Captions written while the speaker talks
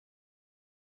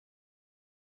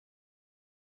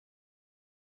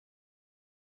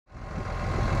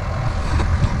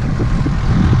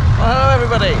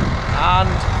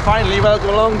Finally, welcome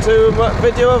along to a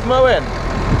video of mowing.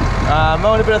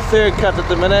 Mowing a bit of third cut at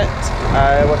the minute.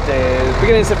 What day is it?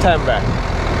 Beginning of September.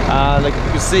 Like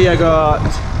you can see, I got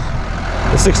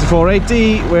the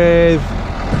 6480 with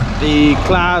the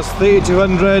Claas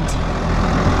 3200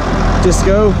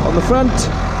 Disco on the front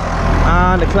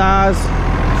and the Claas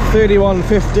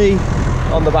 3150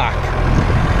 on the back.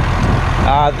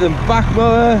 The back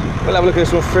mower, we'll have a look at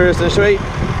this one first and show you.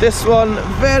 This one,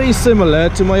 very similar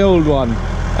to my old one.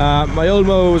 My old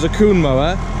mower was a Coon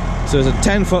mower, so it's a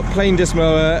 10-foot plain disc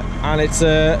mower, and it's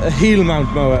a heel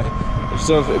mount mower.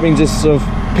 So it means it sort of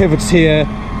pivots here,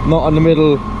 not in the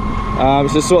middle.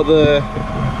 It's just sort of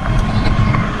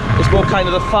it's more kind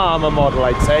of the farmer model,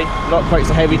 I'd say, not quite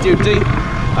so heavy duty.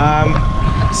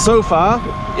 So far,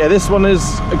 yeah, this one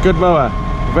is a good mower.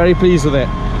 Very pleased with it.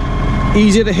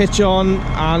 Easier to hitch on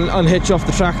and unhitch off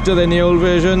the tractor than the old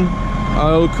version.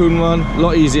 Our old Coon one, a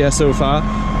lot easier so far.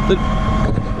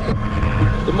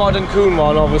 The modern Coon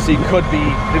one obviously could be,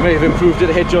 they may have improved it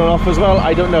to hitch on and off as well.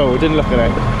 I don't know, I didn't look at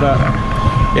it. But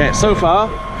yeah, so far,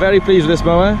 very pleased with this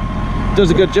mower.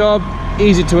 Does a good job,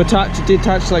 easy to attach,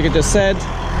 detach like I just said.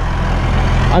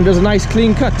 And does a nice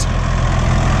clean cut.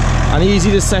 And easy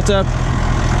to set up.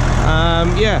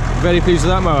 Yeah, very pleased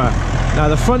with that mower. Now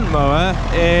the front mower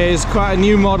is quite a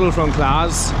new model from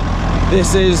Claas.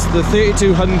 This is the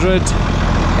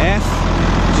 3200F,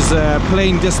 which is a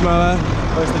plain disc mower.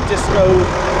 It's the Disco Move.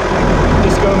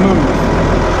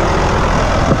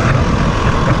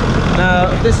 Now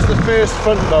this is the first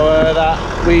front mower that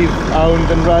we've owned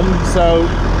and run, so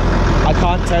I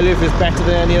can't tell you if it's better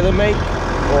than any other make,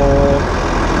 or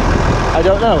I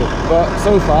don't know. But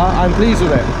so far I'm pleased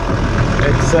with it.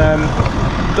 It's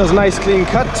does a nice clean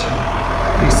cut.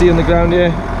 You can see on the ground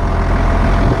here.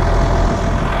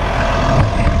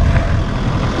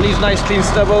 Leaves a nice clean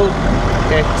stubble.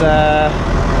 It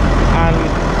and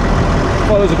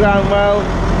follows the ground well.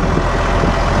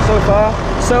 So far,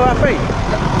 so happy.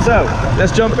 So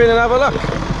let's jump in and have a look.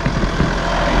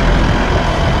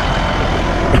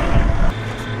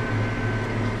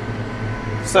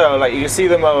 So, like you can see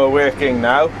the mower working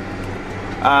now.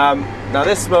 Now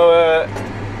this mower,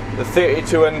 the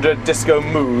 3200 Disco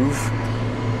Move,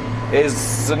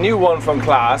 is a new one from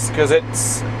Claas because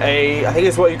it's I think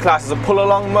it's what you class as a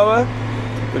pull-along mower,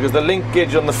 because the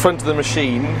linkage on the front of the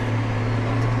machine,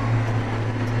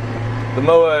 the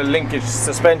mower linkage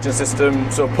suspension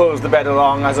system sort of pulls the bed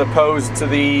along, as opposed to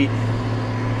the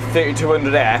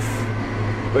 3200F,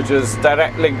 which is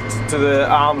direct linked to the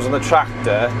arms on the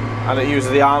tractor, and it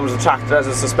uses the arms of the tractor as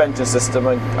a suspension system,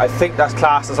 and I think that's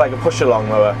classed as like a push-along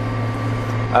mower.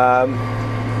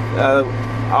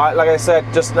 Like I said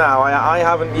just now, I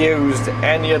haven't used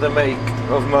any other make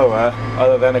of mower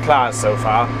other than a Claas so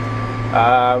far.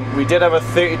 We did have a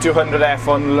 3200F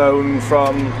on loan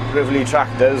from Rivoli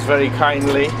Tractors, very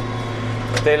kindly.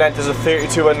 They lent us a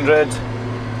 3200,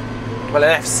 well,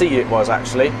 an FC it was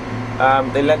actually.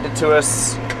 They lent it to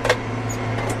us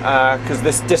because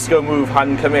this Disco Move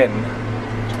hadn't come in.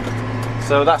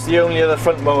 So that's the only other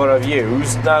front mower I've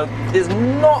used. Now, there's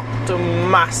not a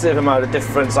massive amount of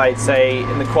difference, I'd say,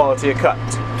 in the quality of cut.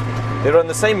 They run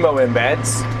the same mowing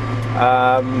beds.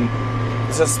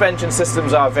 The suspension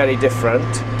systems are very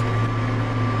different.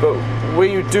 But where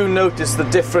you do notice the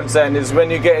difference then is when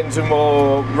you get into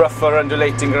more rougher,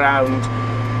 undulating ground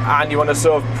and you want to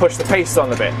sort of push the pace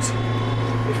on a bit.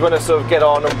 If you want to sort of get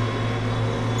on and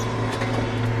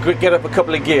get up a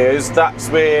couple of gears, that's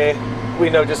where we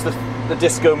notice the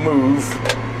Disco Move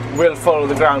will follow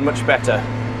the ground much better.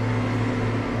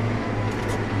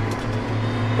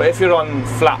 But if you're on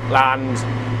flat land,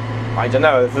 I don't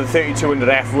know, the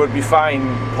 3200F would be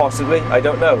fine, possibly, I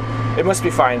don't know. It must be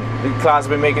fine. The Claas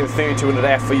have been making the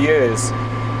 3200F for years.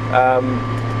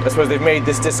 I suppose they've made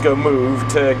this Disco Move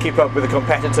to keep up with the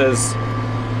competitors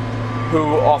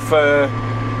who offer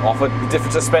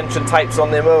different suspension types on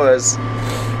their mowers.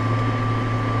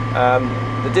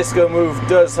 The Disco Move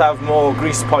does have more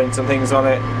grease points and things on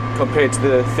it compared to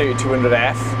the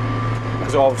 3200F,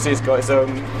 because obviously it's got its own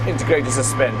integrated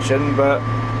suspension, but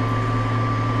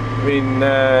I mean,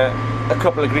 a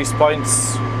couple of grease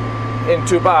points ain't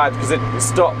too bad, because it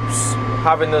stops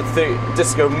having the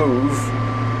Disco Move,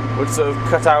 would sort of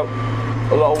cut out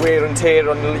a lot of wear and tear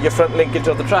on your front linkage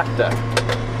of the tractor.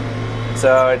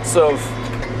 So it's sort of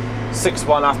 6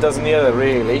 one, half dozen the other,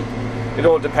 really. It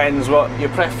all depends what your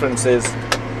preference is.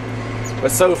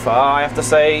 But so far, I have to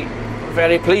say,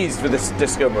 very pleased with this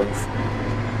Disco Move.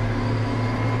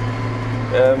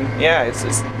 Yeah, it's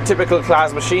typical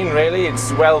Claas machine, really.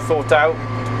 It's well thought out.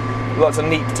 Lots of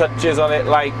neat touches on it,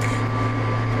 like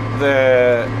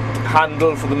the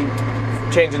handle for the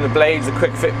changing the blades, the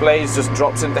quick fit blades just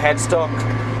drops into headstock.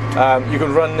 You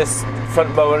can run this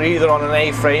front mower either on an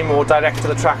A-frame or direct to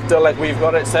the tractor like we've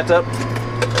got it set up.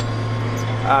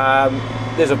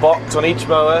 There's a box on each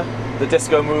mower, the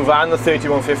Disco Move and the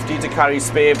 3150 to carry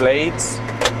spare blades.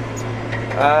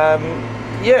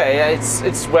 Yeah,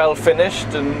 it's well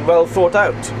finished and well thought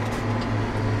out.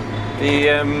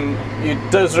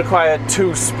 It does require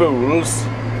 2 spools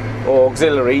or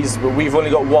auxiliaries, but we've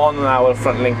only got one on our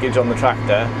front linkage on the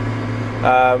tractor.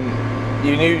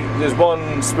 There's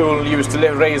one spool used to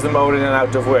raise the mower in and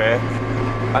out of work,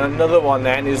 and another one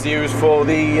then is used for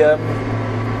the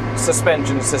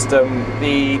suspension system,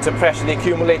 to pressure the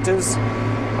accumulators.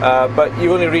 But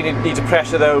you only really need to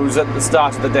pressure those at the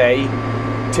start of the day,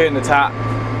 turn the tap,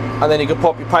 and then you can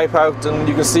pop your pipe out, and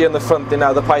you can see on the front there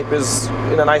now the pipe is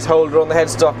in a nice holder on the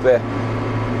headstock there.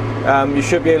 You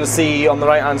should be able to see on the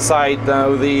right hand side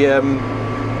now the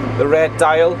red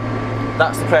dial,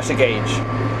 that's the pressure gauge.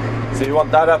 So you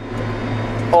want that up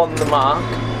on the mark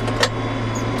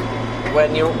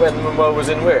when the mower's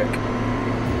in work.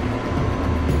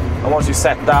 And once you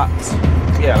set that,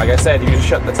 yeah, like I said, you can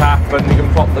shut the tap and you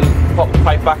can pop the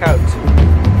pipe back out.